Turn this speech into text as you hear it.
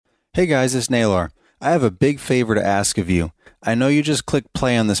Hey guys, it's Naylor. I have a big favor to ask of you. I know you just clicked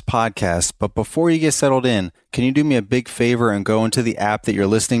play on this podcast, but before you get settled in, can you do me a big favor and go into the app that you're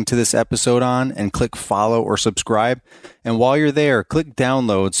listening to this episode on and click follow or subscribe? And while you're there, click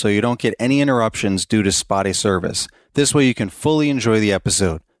download so you don't get any interruptions due to spotty service. This way you can fully enjoy the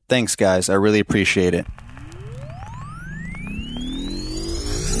episode. Thanks guys, I really appreciate it.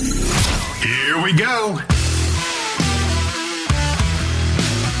 Here we go.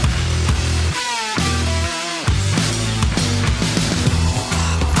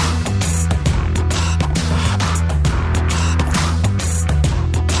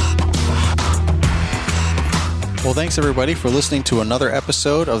 Well, thanks everybody for listening to another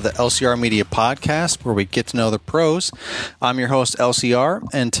episode of the LCR Media Podcast, where we get to know the pros. I'm your host, LCR,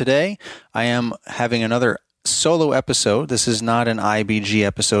 and today I am having another solo episode. This is not an IBG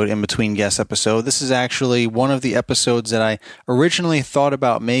episode, in between guest episode. This is actually one of the episodes that I originally thought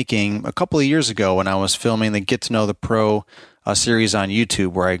about making a couple of years ago when I was filming the Get to Know the Pro series on YouTube,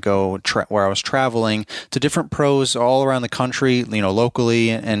 where I go where I was traveling to different pros all around the country, locally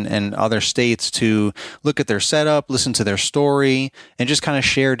and other states, to look at their setup, listen to their story, and just kind of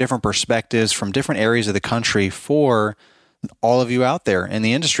share different perspectives from different areas of the country for all of you out there in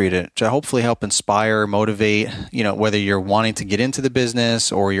the industry to hopefully help inspire, motivate, whether you're wanting to get into the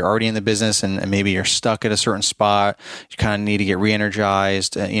business or you're already in the business and maybe you're stuck at a certain spot, you kind of need to get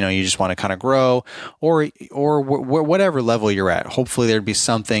re-energized, you just want to kind of grow, or whatever level you're at. Hopefully there'd be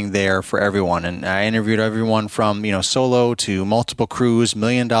something there for everyone. And I interviewed everyone from, solo to multiple crews, $1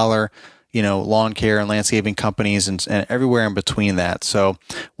 million lawn care and landscaping companies and everywhere in between that. So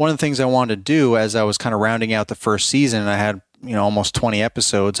one of the things I wanted to do as I was kind of rounding out the first season, and I had, almost 20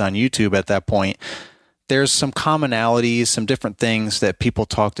 episodes on YouTube at that point, there's some commonalities, some different things that people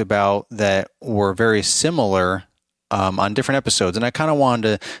talked about that were very similar on different episodes. And I kind of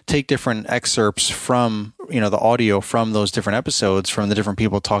wanted to take different excerpts from, the audio from those different episodes, from the different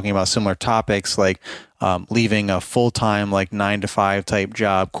people talking about similar topics, like leaving a full-time, 9-to-5 type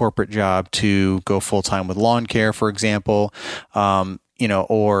job, corporate job, to go full-time with lawn care, for example,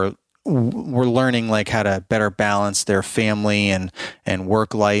 or we're learning how to better balance their family and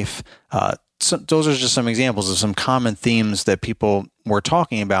work life. So those are just some examples of some common themes that people were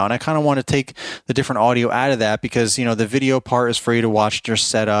talking about. And I kind of want to take the different audio out of that because, the video part is for you to watch their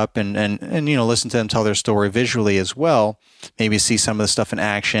setup and listen to them tell their story visually as well. Maybe see some of the stuff in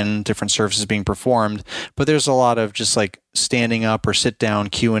action, different services being performed. But there's a lot of just standing up or sit down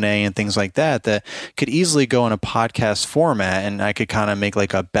Q&A and things like that could easily go in a podcast format, and I could kind of make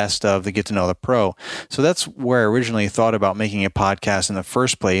a best of the Get to Know the Pro. So that's where I originally thought about making a podcast in the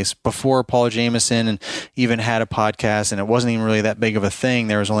first place, before Paul Jameson and even had a podcast, and it wasn't even really that big of a thing.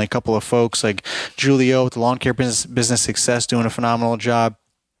 There was only a couple of folks like Julio with the Lawn Care Business Success doing a phenomenal job.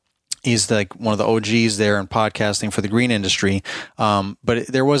 He's one of the OGs there in podcasting for the green industry. But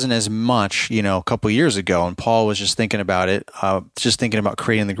there wasn't as much, a couple of years ago. And Paul was just thinking about it, just thinking about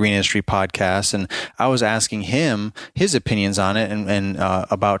creating the green industry podcast. And I was asking him his opinions on it and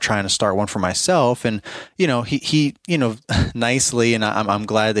about trying to start one for myself. And, he nicely, and I'm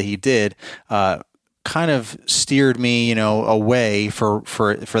glad that he did, kind of steered me, away for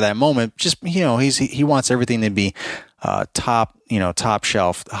that moment. Just, he wants everything to be top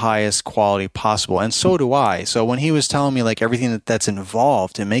shelf, the highest quality possible. And so do I. So when he was telling me everything that's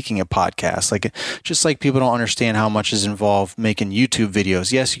involved in making a podcast, just people don't understand how much is involved making YouTube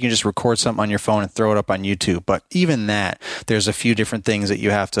videos. Yes, you can just record something on your phone and throw it up on YouTube. But even that, there's a few different things that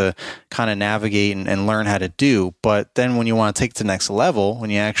you have to kind of navigate and learn how to do. But then when you want to take it to the next level, when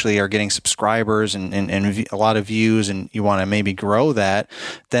you actually are getting subscribers and a lot of views, and you want to maybe grow that,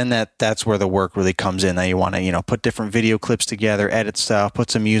 then that's where the work really comes in. That you want to, put different video clips together, edit stuff, put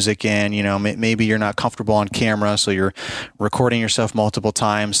some music in, maybe you're not comfortable on camera, so you're recording yourself multiple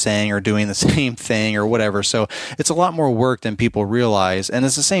times saying or doing the same thing or whatever. So it's a lot more work than people realize. And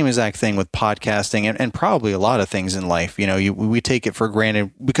it's the same exact thing with podcasting and probably a lot of things in life. We take it for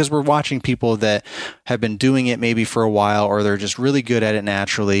granted because we're watching people that have been doing it maybe for a while, or they're just really good at it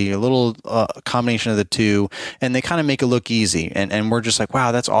naturally, a little combination of the two, and they kind of make it look easy. And we're just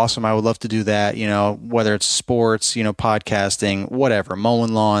wow, that's awesome. I would love to do that. Whether it's sports, podcasting, whatever,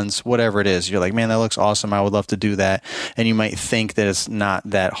 mowing lawns, whatever it is. You're like, man, that looks awesome. I would love to do that. And you might think that it's not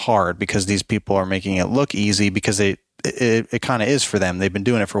that hard because these people are making it look easy because it kind of is for them. They've been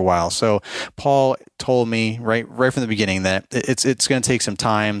doing it for a while. So Paul told me right from the beginning that it's going to take some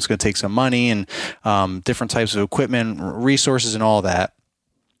time. It's going to take some money and different types of equipment, resources, and all that.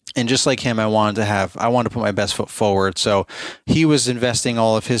 And just like him, I wanted to put my best foot forward. So he was investing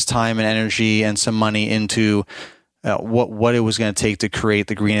all of his time and energy and some money into what it was going to take to create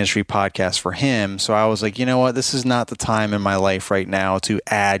the Green Industry Podcast for him. So I was like, you know what, this is not the time in my life right now to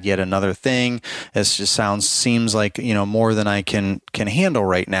add yet another thing. It just seems like, more than I can handle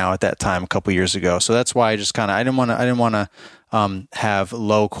right now at that time a couple years ago. So that's why I just I didn't want to have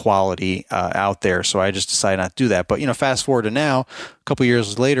low quality out there. So I just decided not to do that. But, fast forward to now, a couple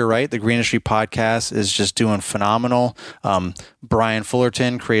years later, right? The Green Industry Podcast is just doing phenomenal. Brian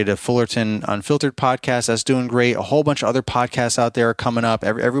Fullerton created a Fullerton Unfiltered podcast. That's doing great. A whole bunch of other podcasts out there are coming up.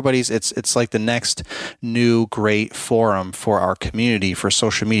 It's like the next new great forum for our community, for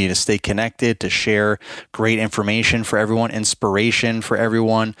social media, to stay connected, to share great information for everyone, inspiration for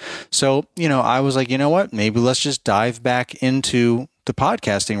everyone. So, I was like, you know what? Maybe let's just dive back into the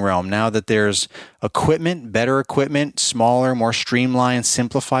podcasting realm now that there's equipment, better equipment, smaller, more streamlined,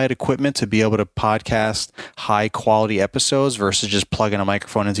 simplified equipment to be able to podcast high quality episodes versus just plugging a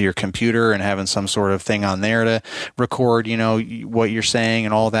microphone into your computer and having some sort of thing on there to record, what you're saying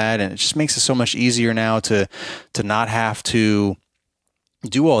and all that. And it just makes it so much easier now to not have to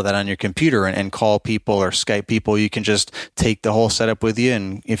do all that on your computer and call people or Skype people. You can just take the whole setup with you.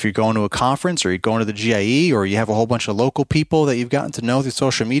 And if you're going to a conference or you're going to the GIE or you have a whole bunch of local people that you've gotten to know through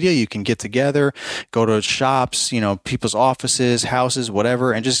social media, you can get together, go to shops, people's offices, houses,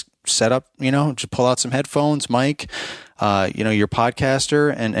 whatever, and just set up, just pull out some headphones, mic, your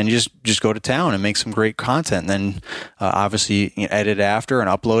podcaster, and you just go to town and make some great content. And then obviously edit after and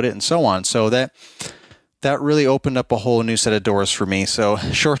upload it and so on. So that really opened up a whole new set of doors for me. So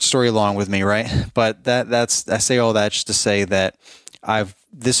short story long with me, right? But I say all that just to say that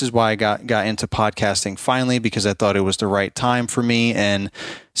this is why I got into podcasting finally, because I thought it was the right time for me. And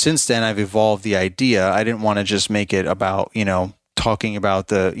since then I've evolved the idea. I didn't want to just make it about, talking about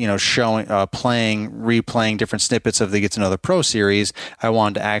the, showing, replaying different snippets of the Get to Know the Pro series. I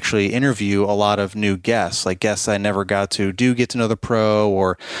wanted to actually interview a lot of new guests, like guests I never got to do Get to Know the Pro,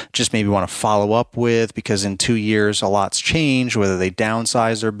 or just maybe want to follow up with, because in 2 years, a lot's changed, whether they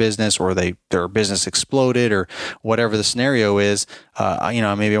downsized their business or their business exploded or whatever the scenario is.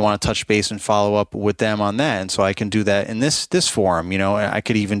 Maybe I want to touch base and follow up with them on that. And so I can do that in this forum. I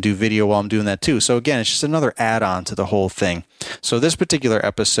could even do video while I'm doing that too. So again, it's just another add-on to the whole thing. So this particular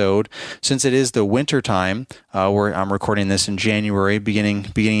episode, since it is the winter time, where I'm recording this in January,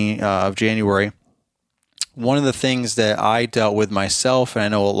 beginning of January, one of the things that I dealt with myself, and I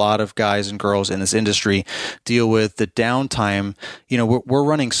know a lot of guys and girls in this industry deal with, the downtime. We're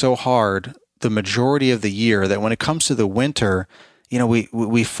running so hard the majority of the year that when it comes to the winter,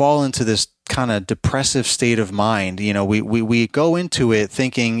 we fall into this kind of depressive state of mind. We go into it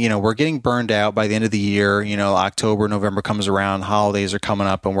thinking, we're getting burned out by the end of the year. October, November comes around, holidays are coming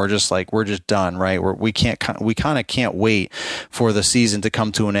up, and we're just done, right? We kind of can't wait for the season to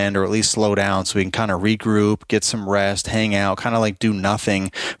come to an end, or at least slow down so we can kind of regroup, get some rest, hang out, kind of like do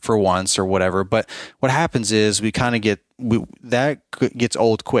nothing for once or whatever. But what happens is we kind of that gets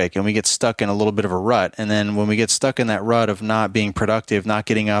old quick, and we get stuck in a little bit of a rut. And then when we get stuck in that rut of not being productive, not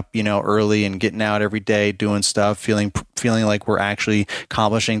getting up, early and getting out every day, doing stuff, feeling like we're actually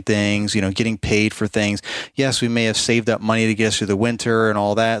accomplishing things, getting paid for things. Yes, we may have saved up money to get us through the winter and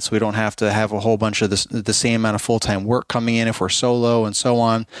all that, so we don't have to have a whole bunch of the same amount of full-time work coming in if we're solo and so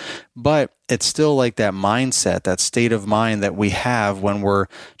on. But it's still like that mindset, that state of mind that we have when we're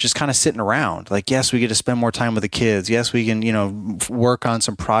just kind of sitting around. Like, yes, we get to spend more time with the kids. Yes, we can, work on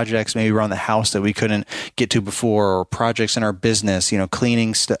some projects maybe around the house that we couldn't get to before, or projects in our business,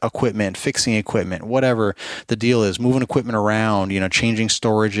 cleaning equipment, fixing equipment, whatever the deal is, moving equipment around, changing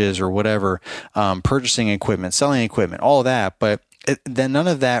storages or whatever, purchasing equipment, selling equipment, all that. But then none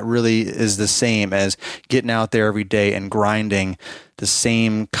of that really is the same as getting out there every day and grinding the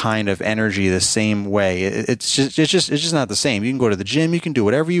same kind of energy, the same way. It's just not the same. You can go to the gym, you can do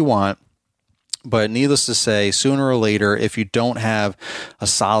whatever you want. But needless to say, sooner or later, if you don't have a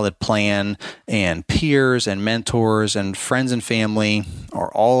solid plan and peers and mentors and friends and family,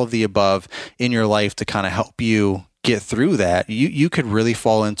 or all of the above in your life to kind of help you get through that, you could really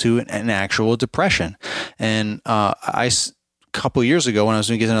fall into an actual depression. And couple of years ago, when I was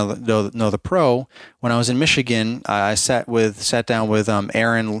going to get to know the Pro, when I was in Michigan, I sat down with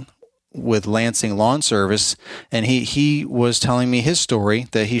Aaron with Lansing Lawn Service, and he was telling me his story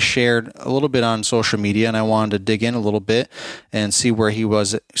that he shared a little bit on social media, and I wanted to dig in a little bit and see where he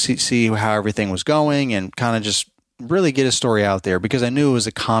was, see how everything was going, and kind of just really get his story out there, because I knew it was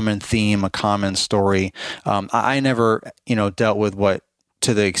a common theme, a common story. I never, dealt with what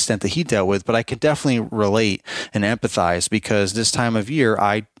to the extent that he dealt with, but I could definitely relate and empathize, because this time of year,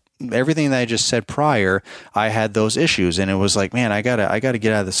 everything that I just said prior, I had those issues, and it was like, man, I gotta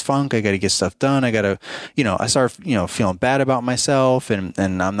get out of this funk. I gotta get stuff done. I started, feeling bad about myself, and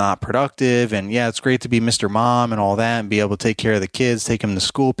I'm not productive. And yeah, it's great to be Mr. Mom and all that, and be able to take care of the kids, take them to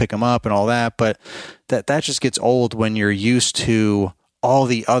school, pick them up, and all that. But that just gets old when you're used to all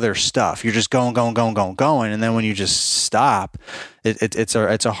the other stuff. You're just going, and then when you just stop, it's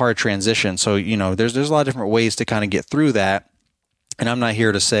a hard transition. So there's a lot of different ways to kind of get through that. And I'm not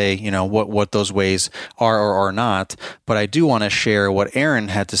here to say, what those ways are or are not, but I do want to share what Aaron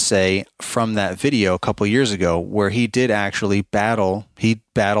had to say from that video a couple of years ago, where he did actually battled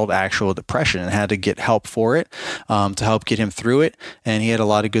actual depression and had to get help for it, to help get him through it. And he had a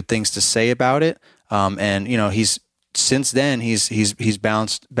lot of good things to say about it. Since then, he's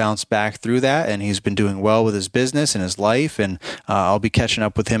bounced back through that, and he's been doing well with his business and his life. And I'll be catching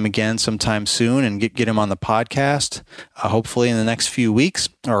up with him again sometime soon and get him on the podcast, hopefully in the next few weeks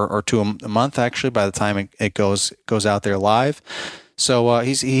or to a month, actually, by the time it goes out there live. So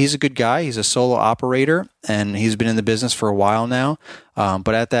he's a good guy. He's a solo operator, and he's been in the business for a while now.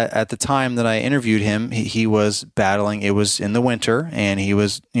 But at the time that I interviewed him, he was battling. It was in the winter, and he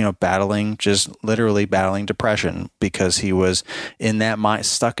was literally battling depression, because he was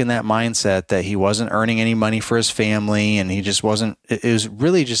stuck in that mindset that he wasn't earning any money for his family, and he just wasn't. It was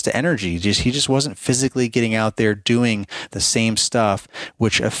really just the energy. He just wasn't physically getting out there doing the same stuff,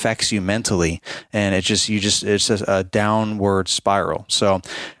 which affects you mentally, and it's just a downward spiral. So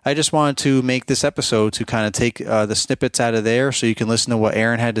I just wanted to make this episode to kind of take the snippets out of there, so you can listen to what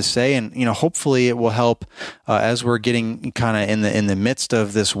Aaron had to say, and hopefully it will help as we're getting kind of in the midst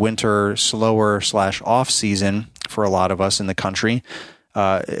of this winter slower / off season for a lot of us in the country.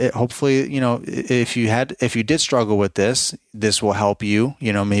 Hopefully, if you did struggle with this will help you,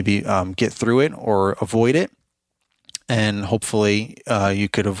 maybe get through it or avoid it. And hopefully you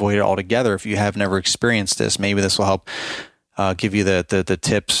could avoid it altogether if you have never experienced this. Maybe this will help give you the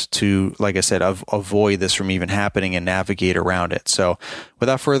tips to, like I said, avoid this from even happening and navigate around it. So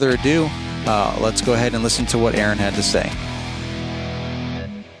without further ado, let's go ahead and listen to what Aaron had to say.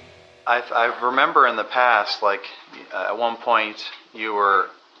 I remember in the past, like at one point you were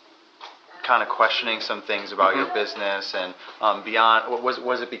kind of questioning some things about your business and beyond.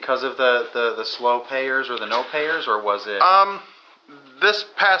 Was it because of the slow payers or the no payers, or was it? This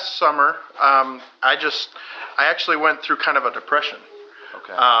past summer, I actually went through kind of a depression.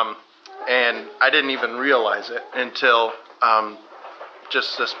 Okay. And I didn't even realize it until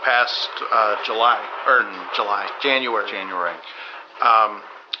just this past January. January.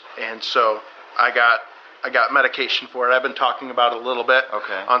 And so I got medication for it. I've been talking about it a little bit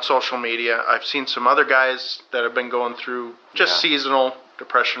on social media. I've seen some other guys that have been going through just seasonal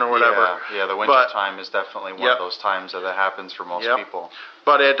depression or whatever. Yeah, the winter time is definitely one of those times that happens for most people.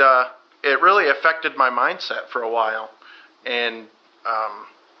 But it really affected my mindset for a while, and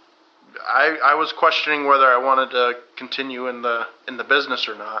I was questioning whether I wanted to continue in the business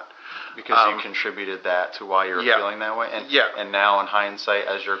or not. Because you contributed that to why you're feeling that way, and now in hindsight,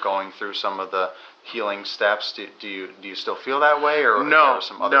 as you're going through some of the healing steps, do you still feel that way, or there are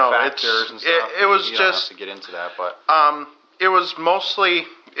some other factors and stuff? It was you just don't have to get into that, but it was mostly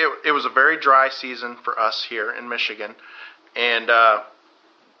it was a very dry season for us here in Michigan, and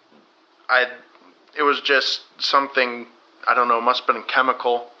it was just something, I don't know, it must have been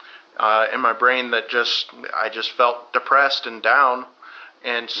chemical in my brain that I just felt depressed and down.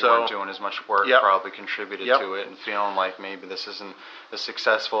 And you weren't doing as much work, probably contributed to it, and feeling like maybe this isn't as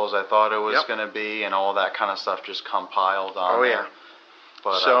successful as I thought it was going to be, and all that kind of stuff just compiled on there. Yeah.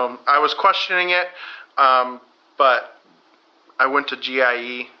 But, so I was questioning it, but I went to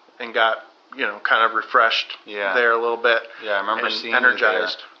GIE and got kind of refreshed there a little bit. Yeah, I remember seeing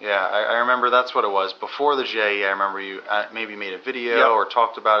energized. You there. Yeah, I remember that's what it was. Before the GIE, I remember you maybe made a video or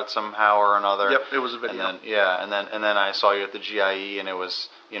talked about it somehow or another. Yep, it was a video. And then I saw you at the GIE, and it was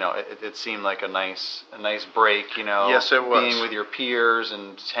it seemed like a nice break. Yes, it was. Being with your peers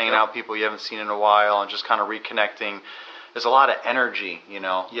and hanging out with people you haven't seen in a while, and just kind of reconnecting. There's a lot of energy,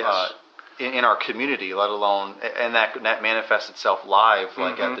 Yes. In our community, let alone, and that manifests itself live,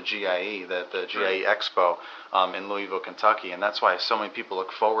 like at the GIE, the GIE Expo in Louisville, Kentucky, and that's why so many people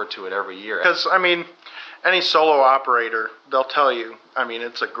look forward to it every year. Because any solo operator, they'll tell you,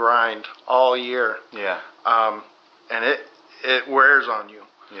 it's a grind all year. Yeah. And it wears on you.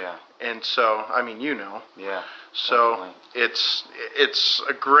 Yeah. And so, Yeah. So definitely. it's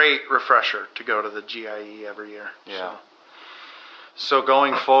a great refresher to go to the GIE every year. Yeah. So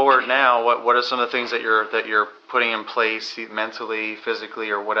going forward now, what are some of the things that you're putting in place mentally, physically,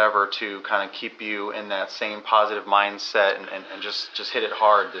 or whatever to kind of keep you in that same positive mindset and just hit it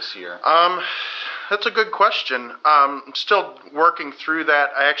hard this year? That's a good question. I'm still working through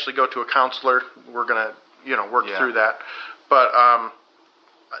that. I actually go to a counselor. We're gonna, work through that. But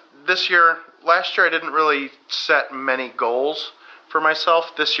last year I didn't really set many goals for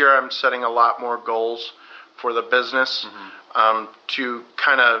myself. This year I'm setting a lot more goals for the business to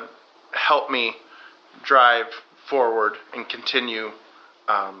kind of help me drive forward and continue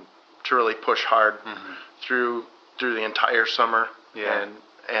to really push hard through the entire summer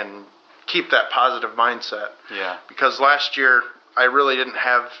and keep that positive mindset. Yeah. Because last year I really didn't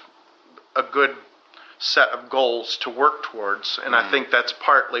have a good set of goals to work towards, and I think that's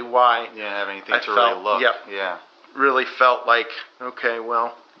partly why you didn't have anything to really look. Yeah. Really felt like, okay,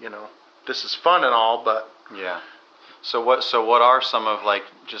 well, this is fun and all, but So what are some of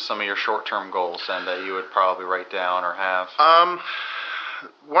just some of your short-term goals then that you would probably write down or have?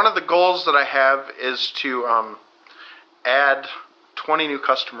 One of the goals that I have is to add 20 new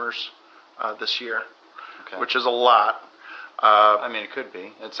customers this year, which is a lot. I mean, it could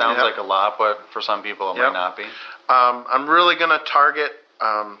be. It sounds like a lot, but for some people it might not be. I'm really going to target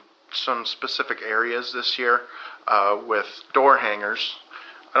some specific areas this year with door hangers.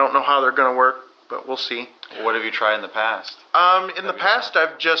 I don't know how they're going to work, but we'll see. What have you tried in the past? In the past,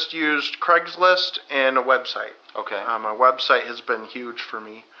 I've just used Craigslist and a website. Okay. My website has been huge for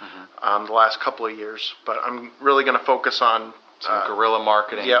me the last couple of years, but I'm really going to focus on some guerrilla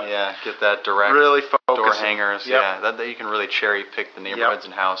marketing. Get that direct really door hangers. That you can really cherry pick the neighborhoods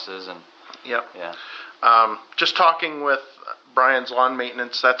and houses and. Just talking with Brian's Lawn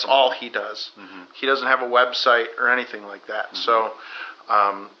Maintenance, that's all he does. He doesn't have a website or anything like that. So,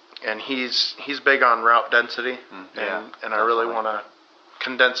 and he's big on route density, and I really want to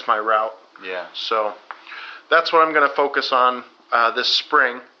condense my route. Yeah. So that's what I'm going to focus on this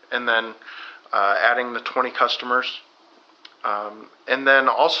spring, and then adding the 20 customers. And then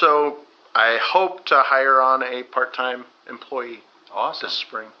also, I hope to hire on a part-time employee this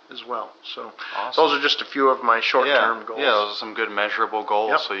spring as well. So those are just a few of my short-term goals. Yeah, those are some good measurable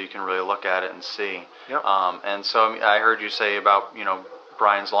goals, so you can really look at it and see. Yep. And so I heard you say about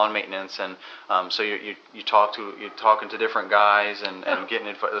Brian's Lawn Maintenance, and so you're talking to different guys and getting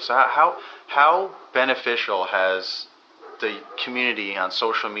advice. So how beneficial has the community on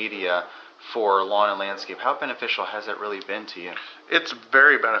social media for lawn and landscape? How beneficial has it really been to you? It's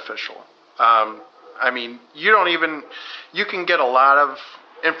very beneficial. I mean, you can get a lot of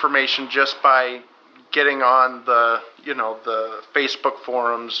information just by getting on the Facebook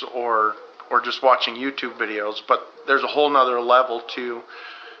forums or just watching YouTube videos, but there's a whole nother level to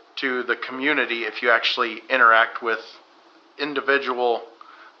the community if you actually interact with individual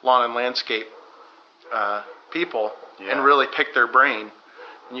lawn and landscape people and really pick their brain,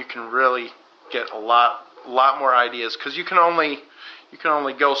 and you can really get a lot more ideas, because you can only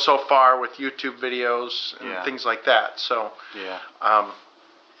go so far with YouTube videos and things like that. So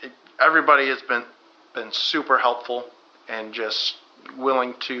everybody has been super helpful and just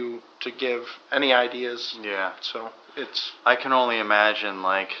willing to give any ideas. Yeah. So I can only imagine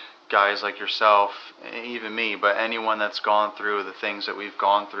guys like yourself, even me, but anyone that's gone through the things that we've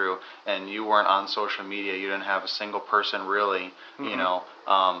gone through, and you weren't on social media, you didn't have a single person really,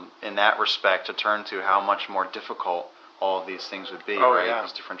 in that respect to turn to, how much more difficult all of these things would be, right? Yeah.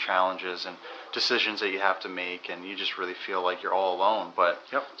 These different challenges and decisions that you have to make, and you just really feel like you're all alone. But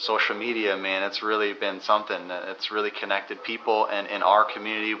social media, man, it's really been something. It's really connected people, and in our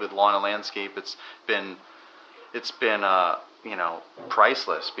community with lawn and landscape, it's been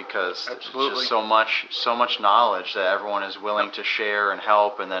priceless, because Absolutely. It's just so much knowledge that everyone is willing to share and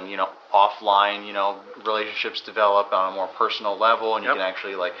help, and then offline relationships develop on a more personal level, and you can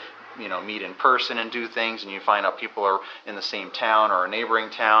actually meet in person and do things, and you find out people are in the same town or a neighboring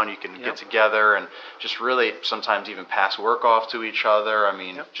town. You can get together and just really sometimes even pass work off to each other. I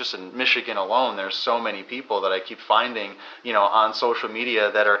mean, just in Michigan alone, there's so many people that I keep finding, on social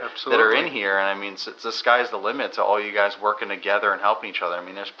media that are in here. And I mean, the sky's the limit to all you guys working together and helping each other. I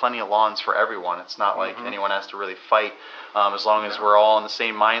mean, there's plenty of lawns for everyone. It's not like anyone has to really fight, as long as we're all in the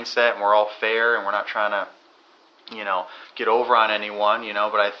same mindset and we're all fair and we're not trying to get over on anyone,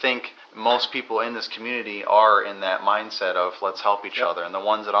 but I think most people in this community are in that mindset of let's help each other, and the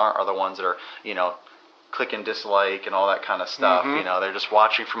ones that aren't are the ones that are, click and dislike and all that kind of stuff. They're just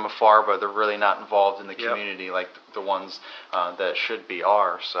watching from afar, but they're really not involved in the community like the ones that should be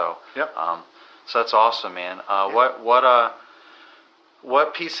are. So, so that's awesome, man.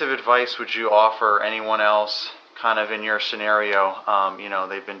 What piece of advice would you offer anyone else kind of in your scenario,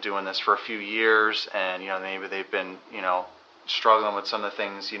 they've been doing this for a few years, and maybe they've been struggling with some of the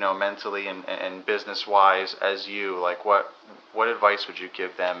things mentally and business wise as you, like what advice would you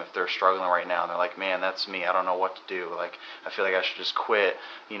give them if they're struggling right now and they're like, man, that's me, I don't know what to do, like I feel like I should just quit,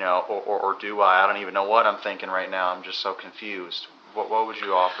 or do I don't even know what I'm thinking right now, I'm just so confused. What would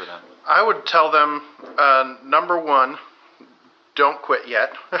you offer them? I would tell them, number one, don't quit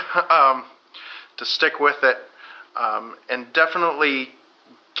yet. To stick with it, and definitely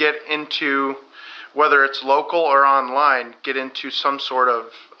get into, whether it's local or online, get into some sort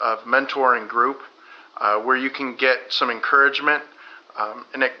of mentoring group where you can get some encouragement,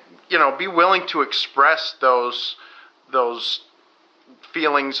 and be willing to express those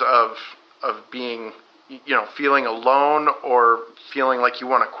feelings of being, feeling alone or feeling like you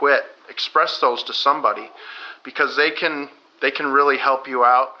want to quit. Express those to somebody, because they can really help you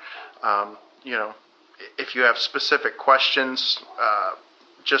out. If you have specific questions,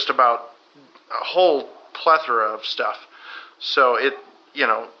 just about a whole plethora of stuff. So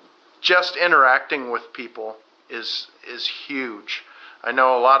just interacting with people is huge. I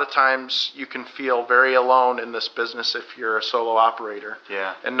know a lot of times you can feel very alone in this business if you're a solo operator,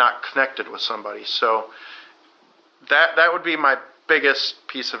 and not connected with somebody. So that would be my biggest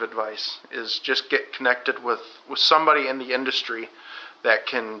piece of advice, is just get connected with somebody in the industry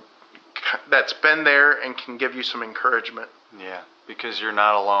that's been there and can give you some encouragement. Yeah, because you're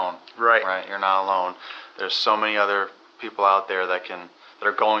not alone. Right, you're not alone. There's so many other people out there that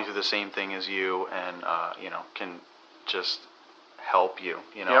are going through the same thing as you, and can just help you,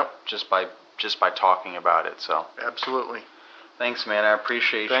 just by talking about it. So absolutely. Thanks, man. I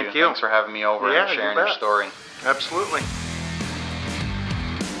appreciate you. Thank you. Thanks for having me over and sharing your story. Absolutely.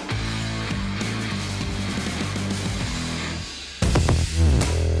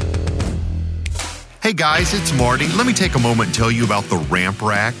 Hey guys, it's Marty. Let me take a moment and tell you about the Ramp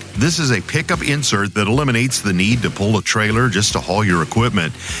Rack. This is a pickup insert that eliminates the need to pull a trailer just to haul your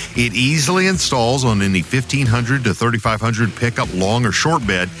equipment. It easily installs on any 1500 to 3500 pickup long or short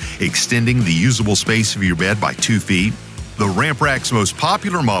bed, extending the usable space of your bed by 2 feet. The Ramp Rack's most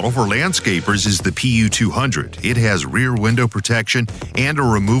popular model for landscapers is the PU200. It has rear window protection and a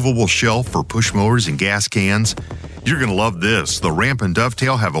removable shelf for push mowers and gas cans. You're going to love this. The Ramp and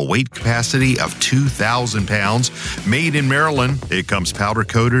Dovetail have a weight capacity of 2,000 pounds. Made in Maryland, it comes powder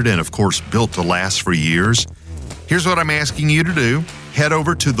coated and, of course, built to last for years. Here's what I'm asking you to do. Head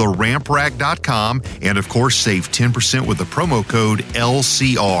over to theramprack.com and, of course, save 10% with the promo code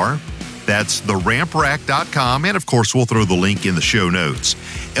LCR. That's theramprack.com, and, of course, we'll throw the link in the show notes.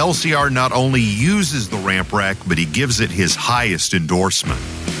 LCR not only uses the Ramp Rack, but he gives it his highest endorsement.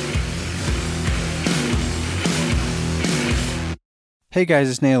 Hey guys,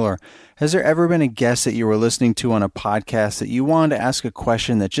 it's Naylor. Has there ever been a guest that you were listening to on a podcast that you wanted to ask a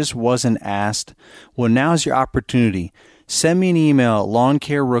question that just wasn't asked? Well, now's your opportunity. Send me an email at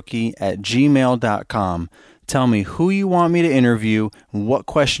lawncarerookie@gmail.com. Tell me who you want me to interview, what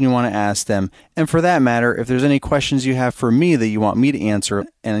question you want to ask them, and for that matter, if there's any questions you have for me that you want me to answer,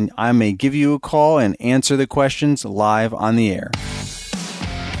 and I may give you a call and answer the questions live on the air.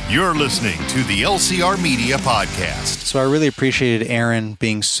 You're listening to the LCR Media Podcast. So I really appreciated Aaron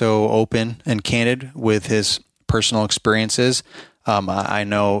being so open and candid with his personal experiences. I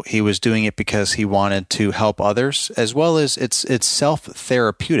know he was doing it because he wanted to help others, as well as it's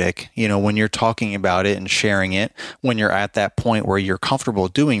self-therapeutic, when you're talking about it and sharing it, when you're at that point where you're comfortable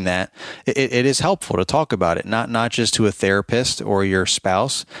doing that, it is helpful to talk about it, not just to a therapist or your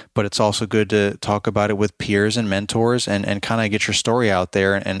spouse, but it's also good to talk about it with peers and mentors and kind of get your story out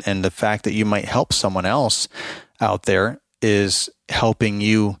there. And the fact that you might help someone else out there is helping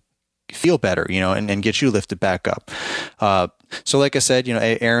you feel better, and get you lifted back up. So like I said,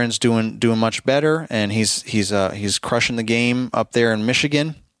 Aaron's doing much better, and he's crushing the game up there in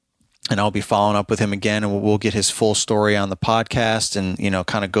Michigan. And I'll be following up with him again, and we'll get his full story on the podcast, and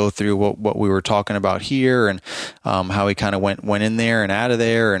kind of go through what we were talking about here, and how he kind of went in there and out of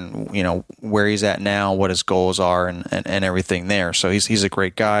there, and where he's at now, what his goals are, and everything there. So he's a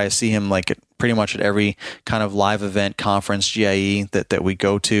great guy. I see him pretty much at every kind of live event, conference, GIE that we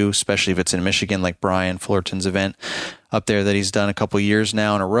go to, especially if it's in Michigan, like Brian Fullerton's event up there that he's done a couple years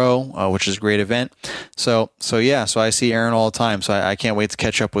now in a row, which is a great event. So I see Aaron all the time. So I can't wait to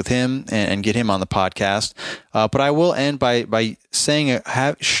catch up with him and get him on the podcast. But I will end by saying,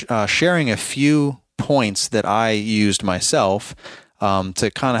 sharing a few points that I used myself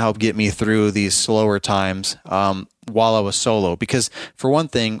to kind of help get me through these slower times while I was solo. Because for one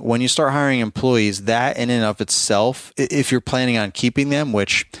thing, when you start hiring employees, that in and of itself, if you're planning on keeping them,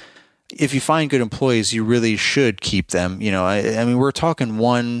 which if you find good employees, you really should keep them. You know, I mean, we're talking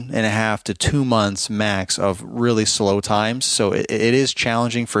 1.5 to 2 months max of really slow times. So it is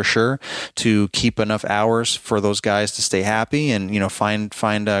challenging for sure to keep enough hours for those guys to stay happy and, you know, find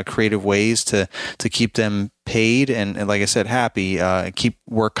creative ways to keep them paid and like I said, happy, keep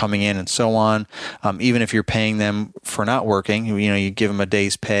work coming in and so on. Even if you're paying them for not working, you know, you give them a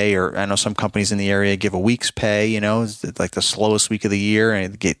day's pay, or I know some companies in the area give a week's pay, you know, it's like the slowest week of the year,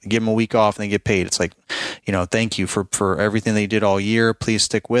 and give them a week off and they get paid. It's like, you know, thank you for everything that you did all year. Please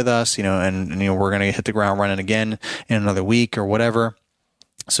stick with us, you know, and you know, we're going to hit the ground running again in another week or whatever.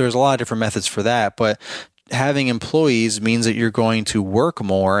 So there's a lot of different methods for that, but having employees means that you're going to work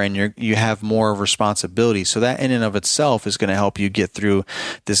more and you have more responsibility. So that in and of itself is going to help you get through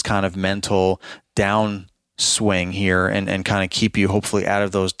this kind of mental downswing here and kind of keep you hopefully out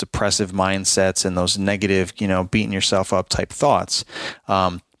of those depressive mindsets and those negative, you know, beating yourself up type thoughts.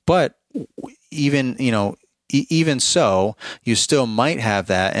 But even, you know, even so, you still might have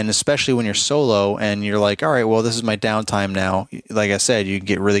that. And especially when you're solo and you're like, all right, well, this is my downtime now. Like I said, you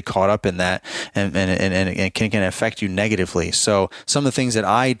get really caught up in that and it can affect you negatively. So some of the things that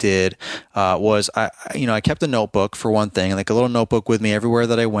I did was I kept a notebook for one thing, like a little notebook with me everywhere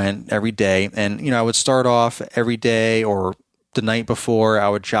that I went every day. And, you know, I would start off every day or the night before, I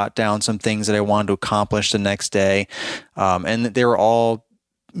would jot down some things that I wanted to accomplish the next day. And they were all,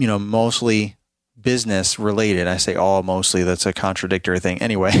 you know, mostly business related. I say all mostly, that's a contradictory thing.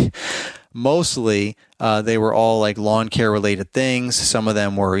 Anyway, mostly they were all like lawn care related things. Some of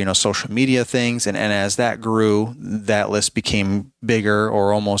them were, you know, social media things. And as that grew, that list became bigger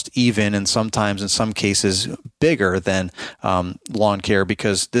or almost even, and sometimes in some cases bigger than lawn care,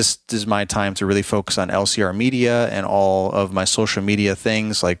 because this is my time to really focus on LCR media and all of my social media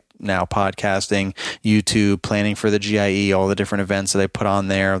things, like now podcasting, YouTube, planning for the GIE, all the different events that I put on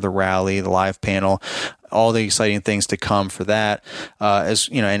there, the rally, the live panel, all the exciting things to come for that. As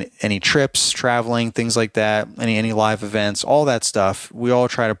you know, any trips, traveling, things like that, any live events, all that stuff, we all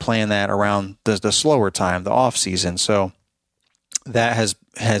try to plan that around the slower time, the off season. So that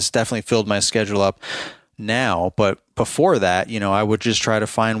has definitely filled my schedule up now. But before that, you know, I would just try to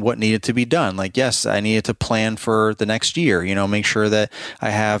find what needed to be done. Like, yes, I needed to plan for the next year, you know, make sure that I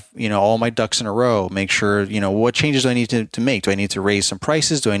have, you know, all my ducks in a row, make sure, you know, what changes do I need to make? Do I need to raise some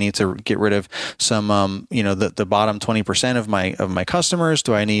prices? Do I need to get rid of some, you know, the bottom 20% of my customers?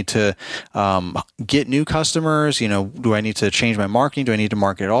 Do I need to get new customers? You know, do I need to change my marketing? Do I need to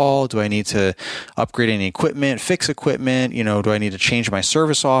market at all? Do I need to upgrade any equipment, fix equipment? You know, do I need to change my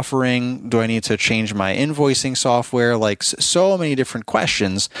service offering? Do I need to change my invoicing software? Like, so many different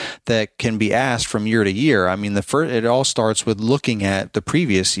questions that can be asked from year to year. I mean, it all starts with looking at the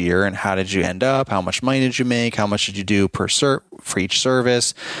previous year and how did you end up? How much money did you make? How much did you do for each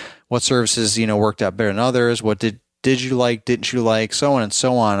service? What services, you know, worked out better than others? What did you like? Didn't you like? So on and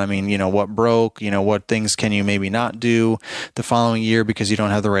so on. I mean, you know, what broke? You know, what things can you maybe not do the following year because you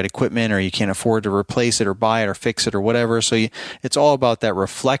don't have the right equipment, or you can't afford to replace it or buy it or fix it or whatever. So it's all about that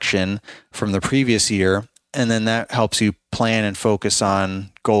reflection from the previous year. And then that helps you plan and focus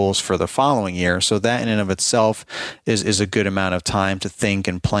on goals for the following year. So that in and of itself is a good amount of time to think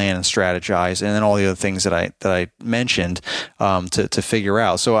and plan and strategize. And then all the other things that I mentioned to figure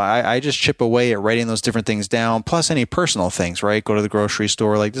out. So I just chip away at writing those different things down, plus any personal things, right? Go to the grocery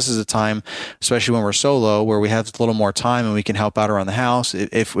store. Like, this is a time, especially when we're solo, where we have a little more time and we can help out around the house.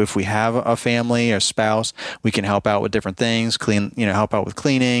 If we have a family or spouse, we can help out with different things, help out with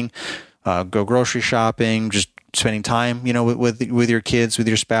cleaning, go grocery shopping, just spending time, you know, with your kids, with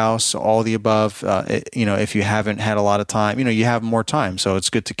your spouse, all the above. You know, if you haven't had a lot of time, you know, you have more time. So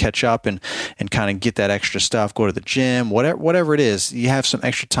it's good to catch up and kind of get that extra stuff, go to the gym, whatever it is, you have some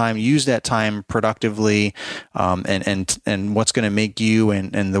extra time, use that time productively, and what's going to make you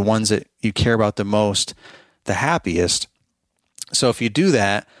and the ones that you care about the most, the happiest. So if you do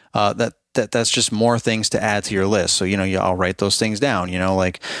that, that's just more things to add to your list. So, you know, I'll write those things down, you know,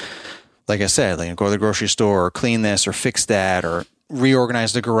 like I said, like, go to the grocery store or clean this or fix that or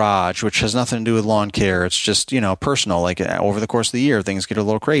reorganize the garage, which has nothing to do with lawn care. It's just, you know, personal. Like, over the course of the year, things get a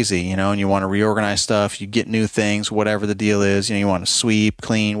little crazy, you know, and you want to reorganize stuff, you get new things, whatever the deal is, you know, you want to sweep,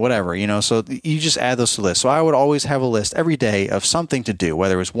 clean, whatever, you know, so you just add those to the list. So I would always have a list every day of something to do,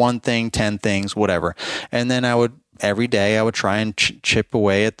 whether it was one thing, 10 things, whatever. And then I would every day I would try and chip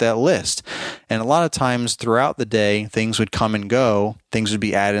away at that list. And a lot of times throughout the day, things would come and go. Things would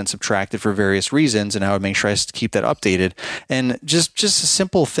be added and subtracted for various reasons, and I would make sure I keep that updated. And just a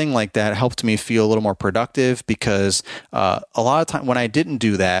simple thing like that helped me feel a little more productive, because a lot of time when I didn't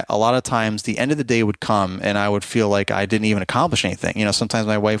do that, a lot of times the end of the day would come and I would feel like I didn't even accomplish anything. Sometimes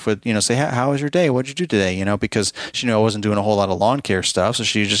my wife would, say, how was your day? What'd you do today? Because she knew I wasn't doing a whole lot of lawn care stuff. So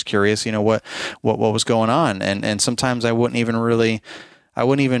she was just curious, what was going on. And sometimes I wouldn't even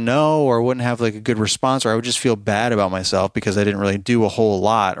know, or wouldn't have like a good response, or I would just feel bad about myself because I didn't really do a whole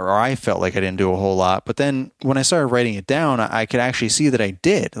lot, or I felt like I didn't do a whole lot. But then when I started writing it down, I could actually see that I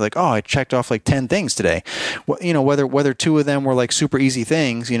did. Like, I checked off like 10 things today. Whether 2 of them were like super easy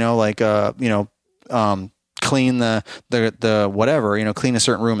things, clean the whatever, clean a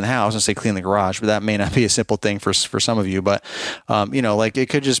certain room in the house, and say clean the garage, but that may not be a simple thing for some of you. But, like it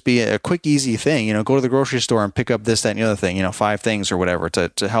could just be a quick, easy thing, go to the grocery store and pick up this, that, and the other thing, 5 things or whatever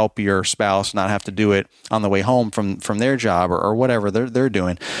to help your spouse not have to do it on the way home from their job or whatever they're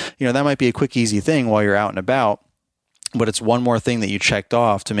doing. That might be a quick, easy thing while you're out and about. But it's one more thing that you checked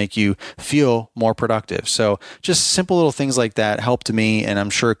off to make you feel more productive. So just simple little things like that helped me, and I'm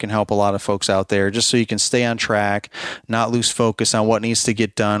sure it can help a lot of folks out there, just so you can stay on track, not lose focus on what needs to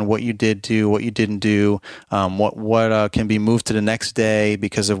get done, what you did do, what you didn't do, what can be moved to the next day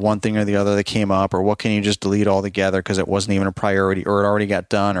because of one thing or the other that came up, or what can you just delete altogether because it wasn't even a priority, or it already got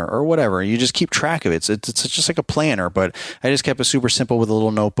done, or whatever. You just keep track of it. It's just like a planner, but I just kept it super simple with a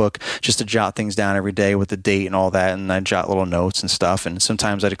little notebook just to jot things down every day with the date and all that, and I jot little notes and stuff, and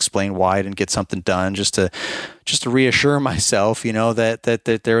sometimes I'd explain why I didn't get something done, just to reassure myself,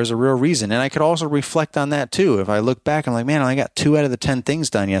 that there was a real reason. And I could also reflect on that too. If I look back, I'm like, man, I got 2 out of the 10 things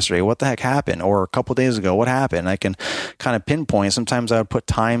done yesterday. What the heck happened? Or a couple days ago, what happened? I can kind of pinpoint. Sometimes I would put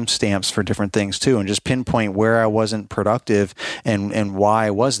time stamps for different things too, and just pinpoint where I wasn't productive and why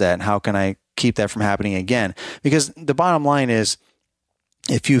was that, and how can I keep that from happening again? Because the bottom line is,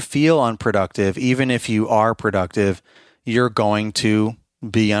 if you feel unproductive, even if you are productive, you're going to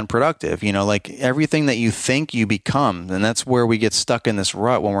be unproductive. Like everything that you think, you become. And that's where we get stuck in this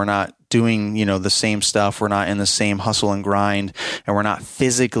rut, when we're not doing, the same stuff. We're not in the same hustle and grind, and we're not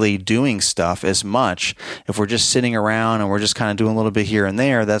physically doing stuff as much. If we're just sitting around and we're just kind of doing a little bit here and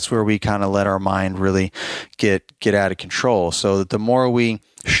there, that's where we kind of let our mind really get out of control. So the more we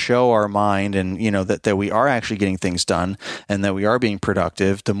show our mind and that we are actually getting things done and that we are being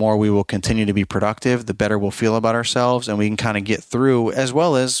productive, the more we will continue to be productive, the better we'll feel about ourselves, and we can kind of get through, as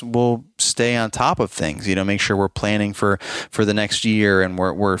well as we'll stay on top of things, make sure we're planning for the next year, and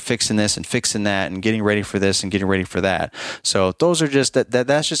we're fixing this and fixing that and getting ready for this and getting ready for that. So those are just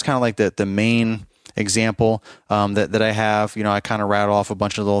that's just kind of like the main example that I have. I kind of rattle off a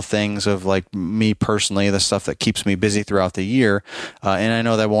bunch of little things of like me personally, the stuff that keeps me busy throughout the year, and I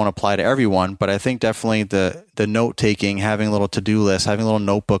know that won't apply to everyone, but I think definitely the note taking, having a little to-do list, having a little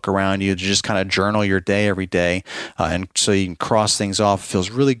notebook around you to just kind of journal your day every day, and so you can cross things off. It feels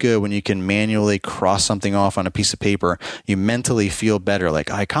really good when you can manually cross something off on a piece of paper. You mentally feel better,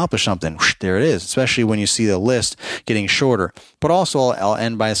 like I accomplished something. There it is, especially when you see the list getting shorter. But also I'll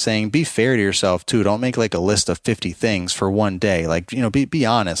end by saying, be fair to yourself too. Don't make like a list of 50 things for one day. Like, be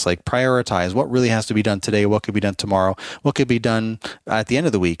honest, like prioritize what really has to be done today, what could be done tomorrow, what could be done at the end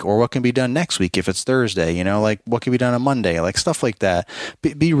of the week, or what can be done next week if it's Thursday, like what can be done on Monday, like stuff like that.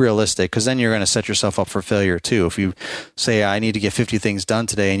 Be realistic, because then you're going to set yourself up for failure too. If you say, I need to get 50 things done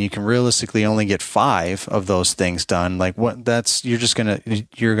today, and you can realistically only get 5 of those things done, like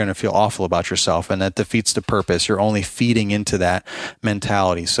you're going to feel awful about yourself, and that defeats the purpose. You're only feeding into that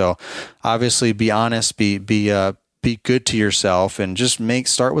mentality. So obviously be honest, be good to yourself, and just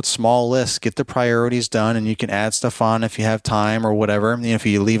start with small lists, get the priorities done, and you can add stuff on if you have time or whatever. If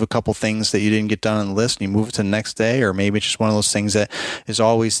you leave a couple things that you didn't get done on the list and you move it to the next day, or maybe it's just one of those things that is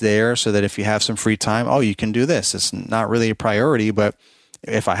always there, so that if you have some free time, you can do this. It's not really a priority, but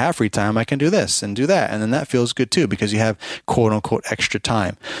if I have free time, I can do this and do that. And then that feels good too, because you have quote unquote extra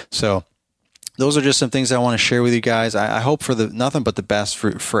time. So those are just some things I want to share with you guys. I hope for nothing but the best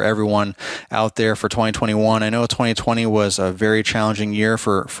for everyone out there for 2021. I know 2020 was a very challenging year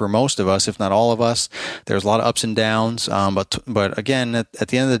for most of us, if not all of us. There's a lot of ups and downs, but again, at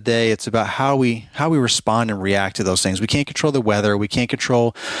the end of the day, it's about how we respond and react to those things. We can't control the weather. We can't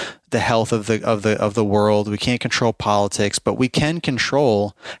control the health of the world. We can't control politics, but we can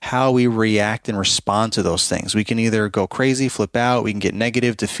control how we react and respond to those things. We can either go crazy, flip out, we can get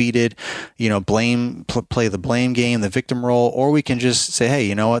negative, defeated, play the blame game, the victim role, or we can just say, hey,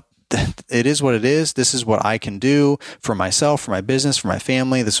 you know what? it is what it is. This is what I can do for myself, for my business, for my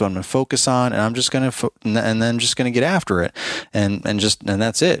family. This is what I'm going to focus on, and I'm just going to, and then just going to get after it, and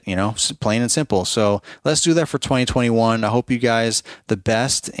that's it, plain and simple. So let's do that for 2021. I hope you guys the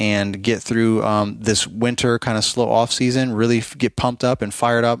best and get through this winter kind of slow off season. Really get pumped up and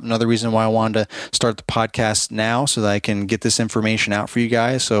fired up. Another reason why I wanted to start the podcast now, so that I can get this information out for you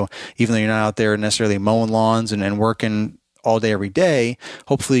guys. So even though you're not out there necessarily mowing lawns and working all day, every day,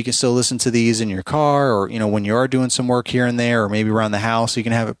 hopefully you can still listen to these in your car, or, when you are doing some work here and there, or maybe around the house, you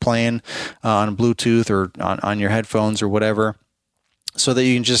can have it playing on Bluetooth or on your headphones or whatever, so that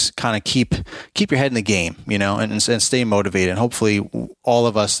you can just kind of keep your head in the game, and stay motivated. And hopefully all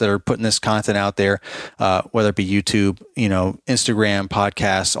of us that are putting this content out there, whether it be YouTube, Instagram,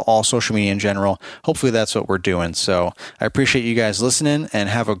 podcasts, all social media in general, hopefully that's what we're doing. So I appreciate you guys listening, and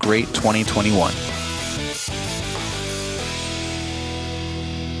have a great 2021.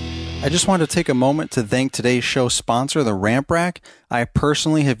 I just wanted to take a moment to thank today's show sponsor, the Ramp Rack. I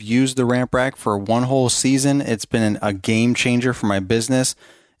personally have used the Ramp Rack for one whole season. It's been a game changer for my business.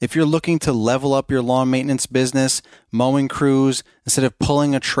 If you're looking to level up your lawn maintenance business, mowing crews, instead of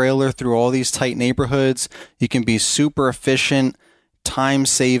pulling a trailer through all these tight neighborhoods, you can be super efficient, time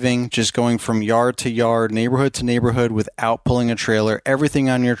saving, just going from yard to yard, neighborhood to neighborhood without pulling a trailer,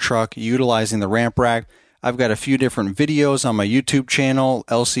 everything on your truck, utilizing the Ramp Rack. I've got a few different videos on my YouTube channel,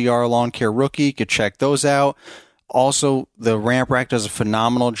 LCR Lawn Care Rookie. You could check those out. Also, the Ramp Rack does a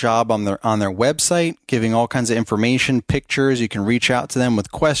phenomenal job on their website, giving all kinds of information, pictures. You can reach out to them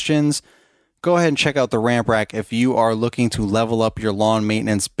with questions. Go ahead and check out the Ramp Rack if you are looking to level up your lawn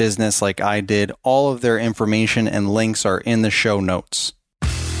maintenance business like I did. All of their information and links are in the show notes.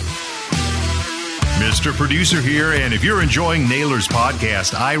 Mr. Producer here, and if you're enjoying Naylor's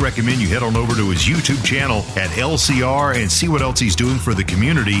podcast, I recommend you head on over to his YouTube channel at LCR and see what else he's doing for the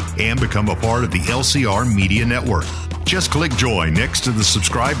community and become a part of the LCR Media Network. Just click join next to the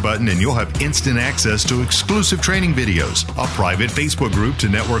subscribe button and you'll have instant access to exclusive training videos, a private Facebook group to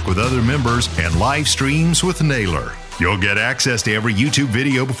network with other members, and live streams with Naylor. You'll get access to every YouTube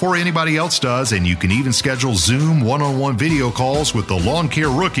video before anybody else does, and you can even schedule Zoom one-on-one video calls with the Lawn Care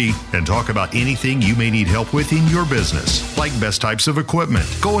Rookie and talk about anything you may need help with in your business, like best types of equipment,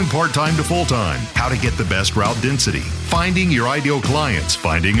 going part-time to full-time, how to get the best route density, finding your ideal clients,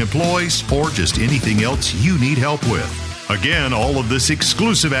 finding employees, or just anything else you need help with. Again, all of this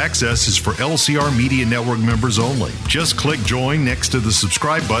exclusive access is for LCR Media Network members only. Just click join next to the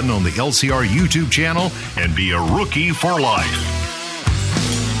subscribe button on the LCR YouTube channel and be a rookie for life.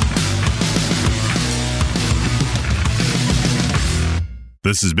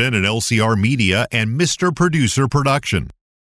 This has been an LCR Media and Mr. Producer production.